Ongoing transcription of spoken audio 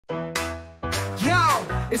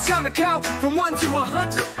It's time to count from 1 to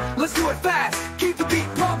 100. Let's do it fast, keep the beat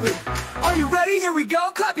pumping. Are you ready? Here we go.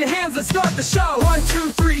 Clap your hands, let's start the show. 1,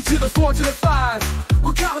 2, 3 to the 4 to the 5.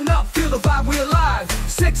 We're counting up, feel the vibe, we're alive.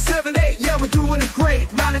 6, 7, 8, yeah, we're doing it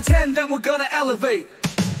great. 9 and 10, then we're gonna elevate.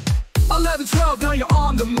 11, 12, now you're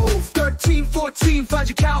on the move. 13, 14, find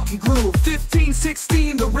your counting groove. 15,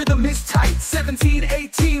 16, the rhythm is tight. 17,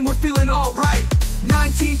 18, we're feeling alright.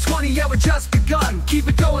 19, 20, yeah, we're just begun. Keep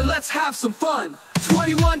it going, let's have some fun.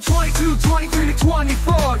 21, 22, 23 to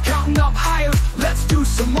 24, counting up higher, let's do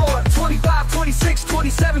some more. 25, 26,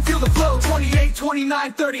 27, feel the flow. 28,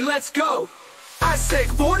 29, 30, let's go. I say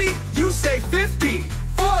 40, you say 50.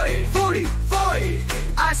 40, 40, 40.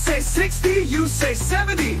 I say 60, you say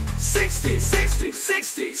 70. 60, 60,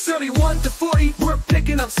 60. 31 to 40, we're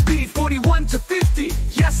picking up speed. 41 to 50,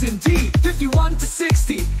 yes indeed. 51 to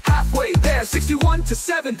 60, halfway there. 61 to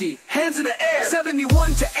 70, hands in the air.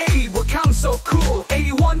 71 to 80, we're counting so cool.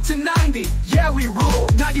 81 to 90, yeah we rule.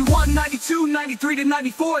 91, 92, 93 to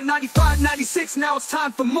 94, 95, 96, now it's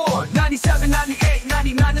time for more. 97, 98,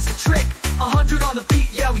 99, that's the trick. 100 on the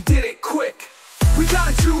beat, yeah we did it quick. We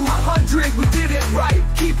got it to 100, we did